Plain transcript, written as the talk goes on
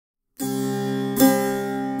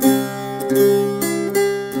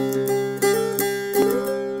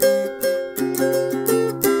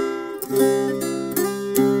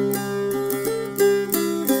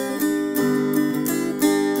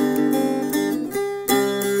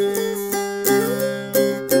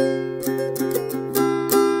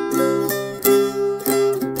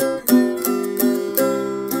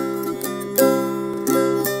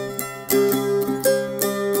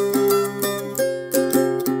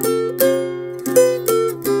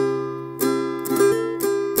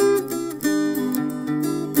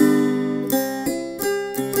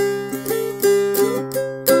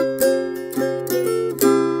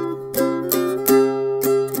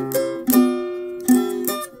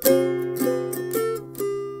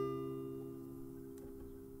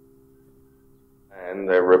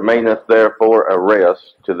remaineth therefore a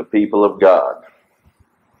rest to the people of God.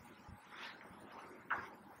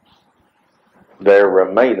 There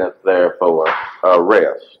remaineth therefore a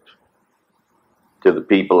rest to the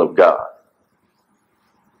people of God.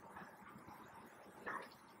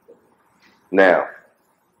 Now,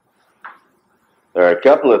 there are a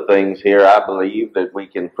couple of things here I believe that we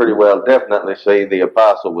can pretty well definitely say the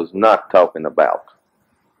apostle was not talking about.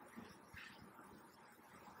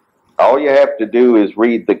 All you have to do is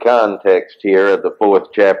read the context here of the 4th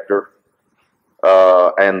chapter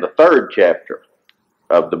and the 3rd chapter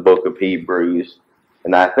of the book of Hebrews,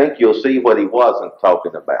 and I think you'll see what he wasn't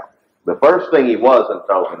talking about. The first thing he wasn't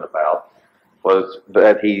talking about was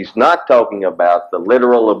that he's not talking about the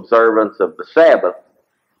literal observance of the Sabbath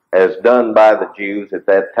as done by the Jews at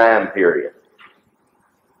that time period.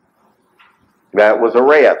 That was a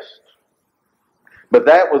rest. But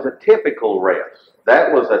that was a typical rest.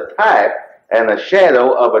 That was a type and a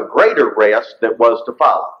shadow of a greater rest that was to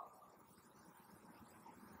follow.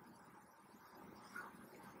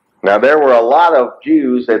 Now, there were a lot of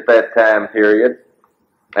Jews at that time period,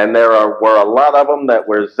 and there were a lot of them that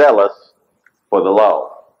were zealous for the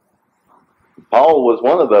law. Paul was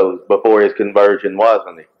one of those before his conversion,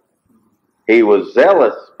 wasn't he? He was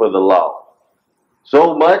zealous for the law,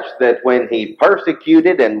 so much that when he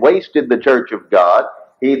persecuted and wasted the church of God,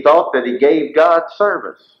 he thought that he gave God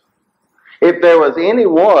service. If there was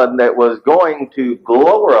anyone that was going to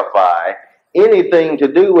glorify anything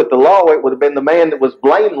to do with the law, it would have been the man that was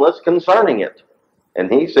blameless concerning it.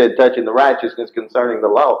 And he said, touching the righteousness concerning the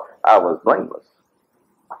law, I was blameless.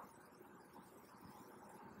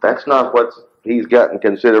 That's not what he's got in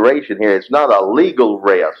consideration here. It's not a legal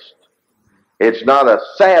rest. It's not a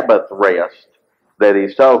Sabbath rest that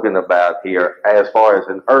he's talking about here as far as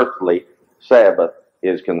an earthly Sabbath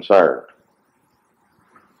is concerned.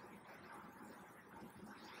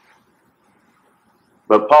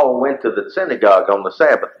 But Paul went to the synagogue on the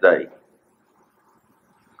Sabbath day.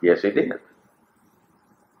 Yes, he did.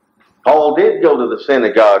 Paul did go to the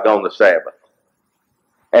synagogue on the Sabbath.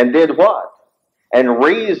 And did what? And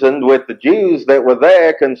reasoned with the Jews that were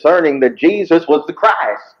there concerning that Jesus was the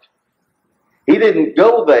Christ. He didn't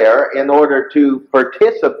go there in order to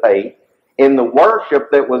participate in the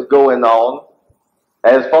worship that was going on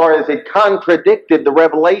as far as it contradicted the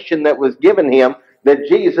revelation that was given him that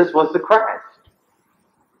Jesus was the Christ.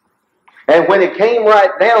 And when it came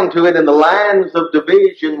right down to it and the lines of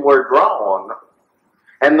division were drawn,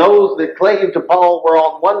 and those that clave to Paul were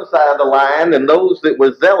on one side of the line, and those that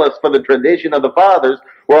were zealous for the tradition of the fathers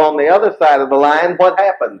were on the other side of the line, what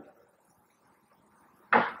happened?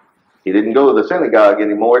 He didn't go to the synagogue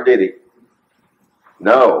anymore, did he?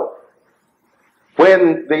 No.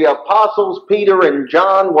 When the apostles Peter and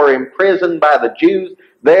John were imprisoned by the Jews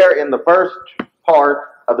there in the first part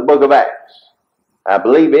of the book of Acts, I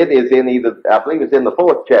believe it's in the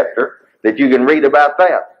 4th chapter that you can read about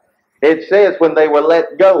that. It says when they were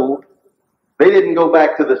let go, they didn't go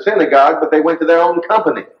back to the synagogue, but they went to their own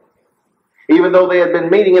company. Even though they had been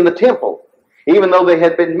meeting in the temple, even though they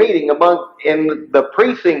had been meeting in the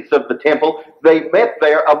precincts of the temple, they met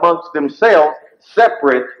there amongst themselves,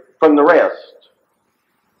 separate from the rest.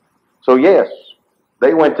 So yes,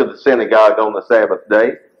 they went to the synagogue on the Sabbath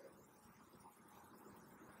day.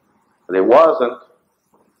 But it wasn't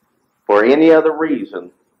for any other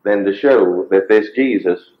reason than to show that this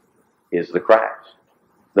Jesus is the Christ,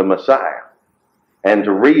 the Messiah, and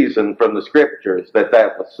to reason from the Scriptures that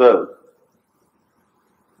that was so.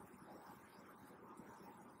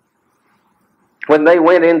 When they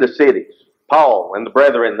went into cities, Paul and the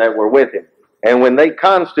brethren that were with him, and when they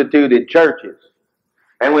constituted churches,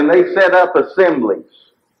 and when they set up assemblies,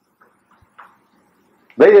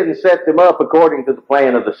 they didn't set them up according to the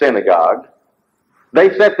plan of the synagogue.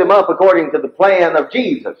 They set them up according to the plan of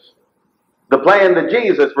Jesus, the plan that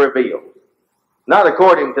Jesus revealed, not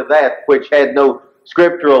according to that which had no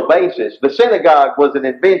scriptural basis. The synagogue was an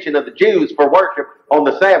invention of the Jews for worship on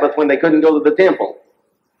the Sabbath when they couldn't go to the temple.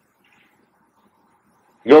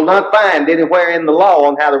 You'll not find anywhere in the law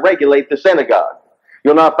on how to regulate the synagogue.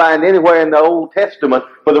 You'll not find anywhere in the Old Testament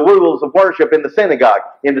for the rules of worship in the synagogue.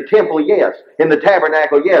 In the temple, yes. In the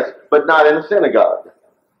tabernacle, yes. But not in the synagogue.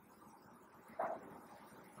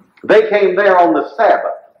 They came there on the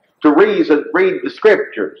Sabbath to read the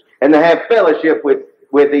Scriptures and to have fellowship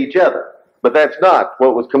with each other. But that's not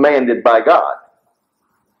what was commanded by God.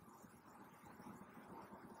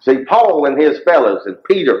 See, Paul and his fellows, and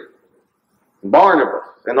Peter, and Barnabas,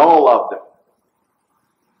 and all of them,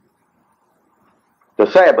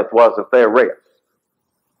 the Sabbath wasn't their rest.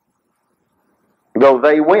 Though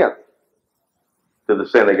they went to the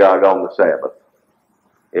synagogue on the Sabbath.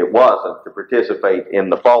 It wasn't to participate in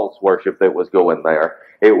the false worship that was going there.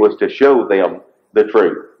 It was to show them the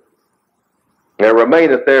truth. There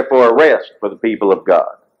remaineth therefore a rest for the people of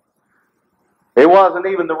God. It wasn't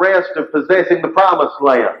even the rest of possessing the promised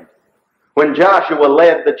land when Joshua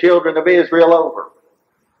led the children of Israel over.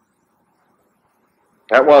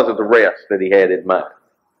 That wasn't the rest that he had in mind.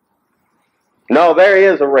 No, there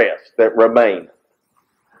is a rest that remains.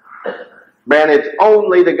 Man, it's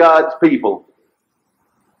only to God's people.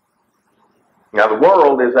 Now the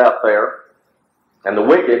world is out there, and the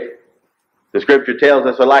wicked, the Scripture tells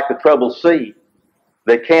us, are like the troubled sea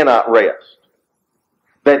that cannot rest.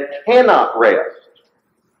 That cannot rest.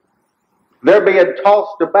 They're being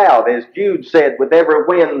tossed about, as Jude said, with every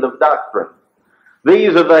wind of doctrine.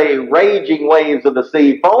 These are the raging waves of the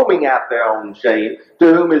sea, foaming at their own shame,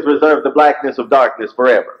 to whom is reserved the blackness of darkness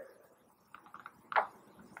forever.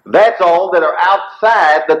 That's all that are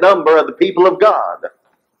outside the number of the people of God.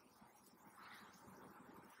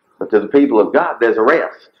 But to the people of God, there's a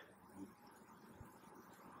rest.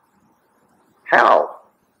 How?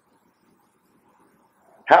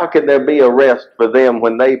 How can there be a rest for them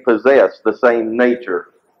when they possess the same nature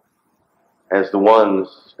as the ones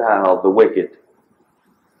styled the wicked?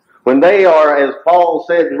 When they are, as Paul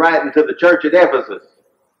said in writing to the church at Ephesus,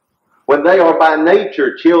 when they are by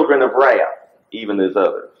nature children of wrath, even as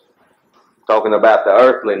others. Talking about the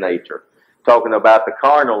earthly nature, talking about the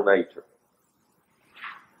carnal nature.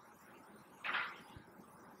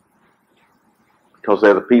 Because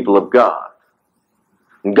they're the people of God.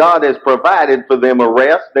 And God has provided for them a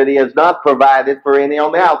rest that He has not provided for any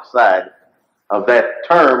on the outside of that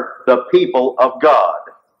term, the people of God.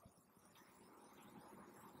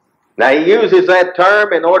 Now He uses that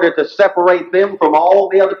term in order to separate them from all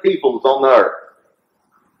the other peoples on the earth.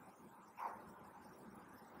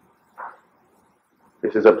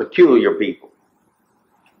 This is a peculiar people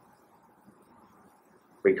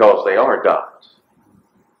because they are God's.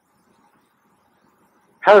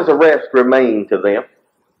 How does the rest remain to them?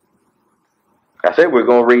 I said we're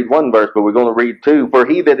going to read one verse, but we're going to read two. For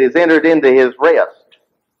he that is entered into his rest,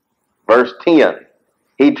 verse 10,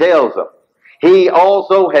 he tells them, he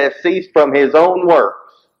also has ceased from his own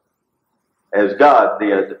works, as God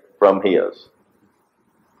did from his.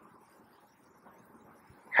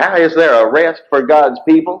 How is there a rest for God's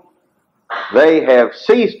people? They have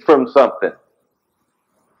ceased from something,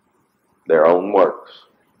 their own works.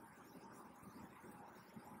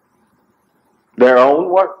 Their own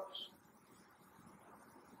works.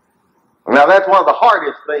 Now that's one of the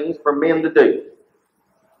hardest things for men to do,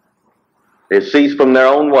 is cease from their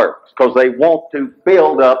own works, because they want to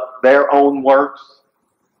build up their own works.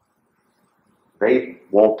 They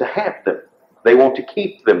want to have them. They want to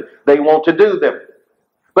keep them. They want to do them.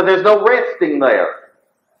 But there's no resting there.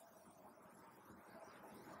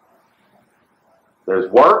 There's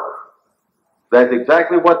work. That's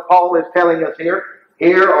exactly what Paul is telling us here.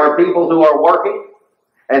 Here are people who are working,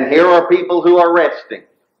 and here are people who are resting.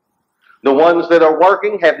 The ones that are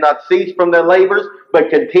working have not ceased from their labors, but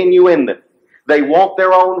continue in them. They want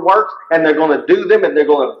their own works, and they're going to do them, and they're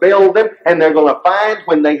going to build them, and they're going to find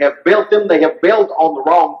when they have built them, they have built on the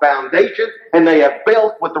wrong foundation, and they have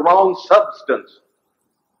built with the wrong substance.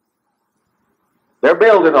 They're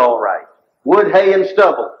building all right. Wood, hay, and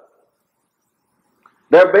stubble.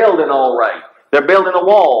 They're building all right. They're building a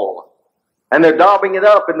wall, and they're daubing it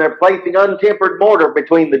up, and they're placing untempered mortar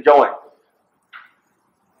between the joints.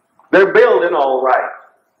 They're building all right.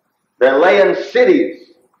 They're laying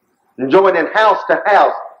cities and joining house to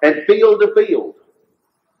house and field to field.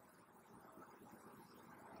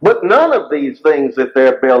 But none of these things that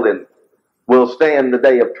they're building will stand the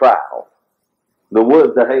day of trial. The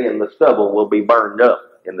wood, the hay, and the stubble will be burned up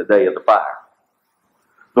in the day of the fire.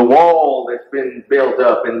 The wall that's been built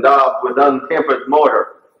up and daubed with untempered mortar,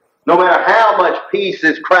 no matter how much peace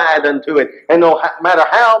is cried unto it, and no matter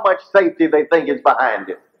how much safety they think is behind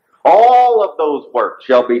it, all of those works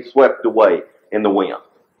shall be swept away in the wind.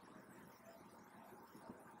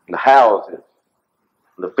 The houses,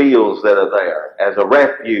 the fields that are there, as a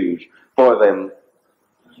refuge for them,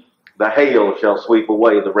 the hail shall sweep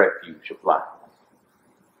away the refuge of life.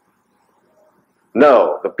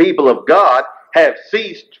 No, the people of God have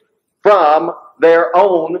ceased from their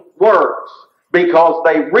own works because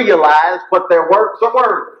they realize what their works are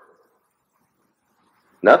worth.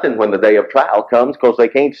 Nothing when the day of trial comes, because they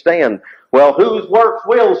can't stand. Well, whose works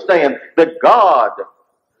will stand? The God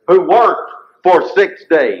who worked for 6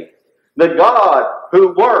 days. The God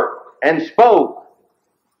who worked and spoke.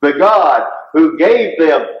 The God who gave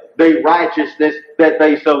them the righteousness that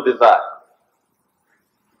they so desire.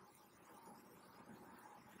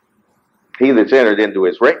 He that's entered into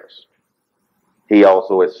his rest, he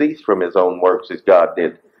also has ceased from his own works as God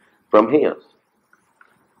did from his.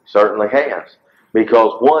 Certainly has.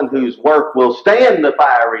 Because one whose work will stand the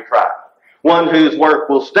fiery trial, one whose work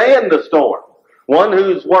will stand the storm, one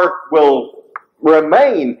whose work will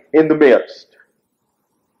remain in the midst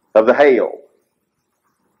of the hail,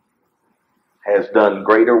 has done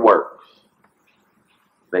greater works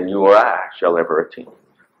than you or I shall ever attempt.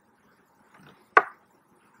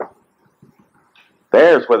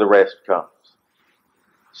 There's where the rest comes.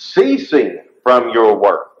 Ceasing from your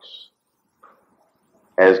works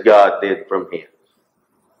as God did from his.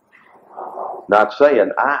 Not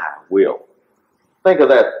saying, I will. Think of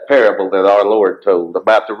that parable that our Lord told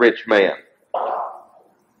about the rich man.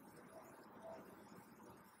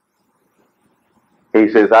 He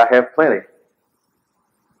says, I have plenty.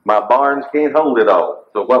 My barns can't hold it all.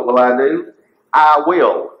 So what will I do? I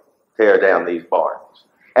will tear down these barns.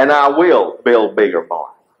 And I will build bigger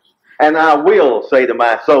barns. And I will say to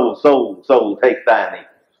my soul, soul, soul, take thine ease.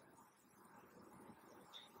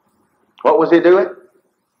 What was he doing?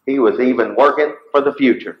 He was even working for the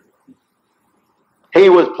future. He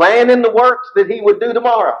was planning the works that he would do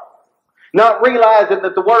tomorrow, not realizing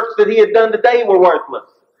that the works that he had done today were worthless,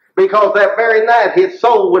 because that very night his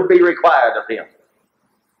soul would be required of him.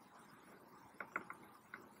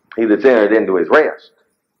 He that's entered into his rest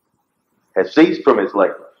has ceased from his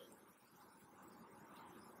labors.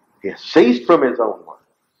 He has ceased from his own works.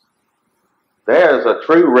 There's a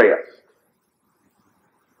true rest.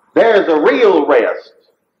 There's a real rest.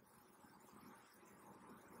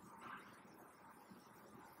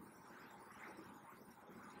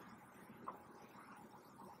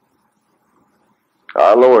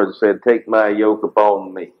 Our Lord said, take my yoke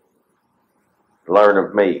upon me. Learn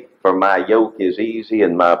of me, for my yoke is easy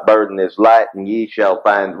and my burden is light, and ye shall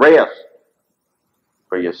find rest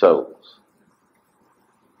for your souls.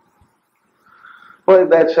 What did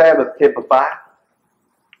that Sabbath typify?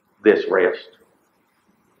 This rest.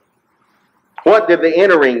 What did the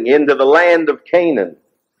entering into the land of Canaan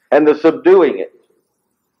and the subduing it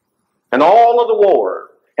and all of the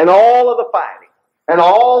war and all of the fighting and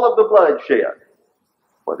all of the bloodshed,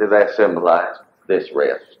 what did that symbolize? This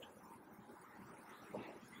rest.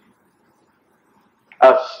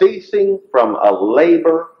 A ceasing from a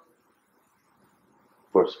labor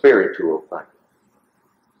for spiritual things.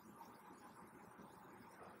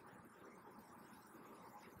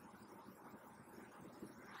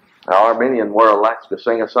 The Armenian world likes to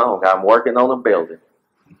sing a song, I'm working on a building.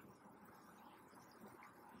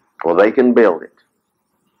 Well, they can build it.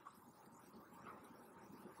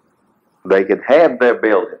 They can have their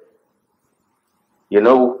building. You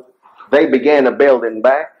know, they began a building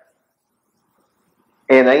back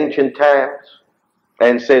in ancient times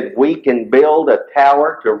and said, we can build a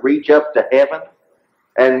tower to reach up to heaven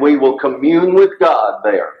and we will commune with God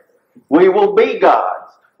there. We will be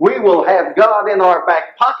gods. We will have God in our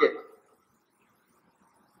back pocket.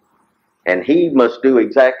 And he must do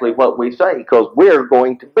exactly what we say, because we're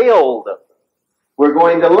going to build. We're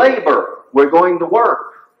going to labor. We're going to work.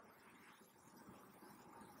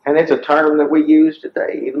 And it's a term that we use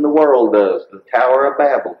today. Even the world does. The Tower of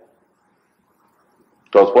Babel.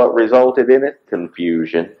 Because what resulted in it?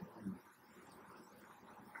 Confusion.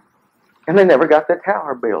 And they never got the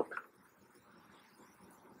tower built.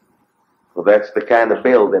 Well, that's the kind of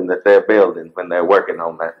building that they're building when they're working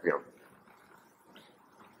on that building.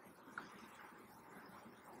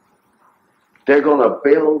 They're going to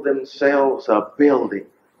build themselves a building.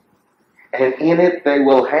 And in it they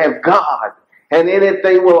will have God. And in it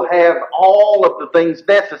they will have all of the things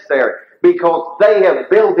necessary. Because they have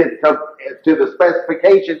built it to the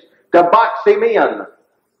specifications to box him in.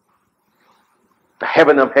 The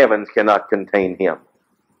heaven of heavens cannot contain him.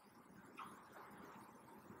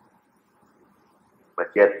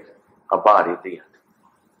 But yet a body did.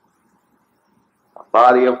 A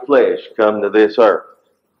body of flesh come to this earth.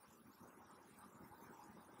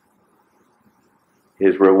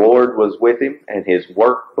 His reward was with him and his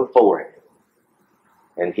work before him.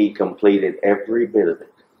 And he completed every bit of it.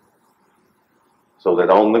 So that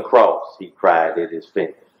on the cross he cried, it is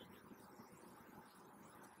finished.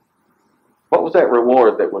 What was that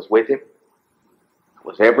reward that was with him? It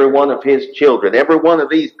was every one of his children, every one of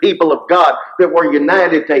these people of God that were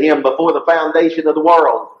united to him before the foundation of the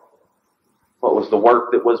world. What was the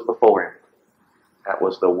work that was before him? That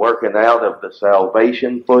was the working out of the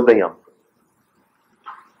salvation for them.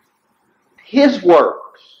 His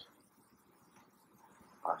works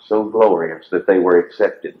are so glorious that they were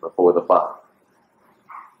accepted before the Father.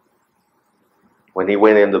 When he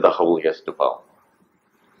went into the holiest of all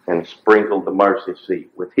and sprinkled the mercy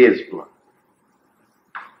seat with his blood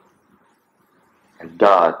And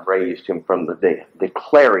God raised him from the dead,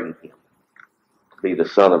 declaring him to be the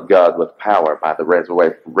Son of God with power by the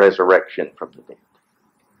resurrection from the dead.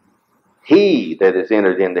 He that is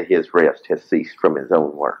entered into his rest has ceased from his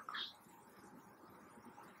own works,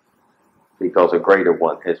 because a greater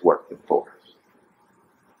one has worked them for us.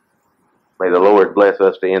 May the Lord bless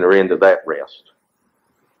us to enter into that rest.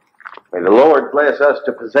 May the Lord bless us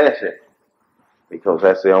to possess it, because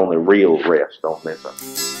that's the only real rest on this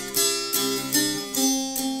earth.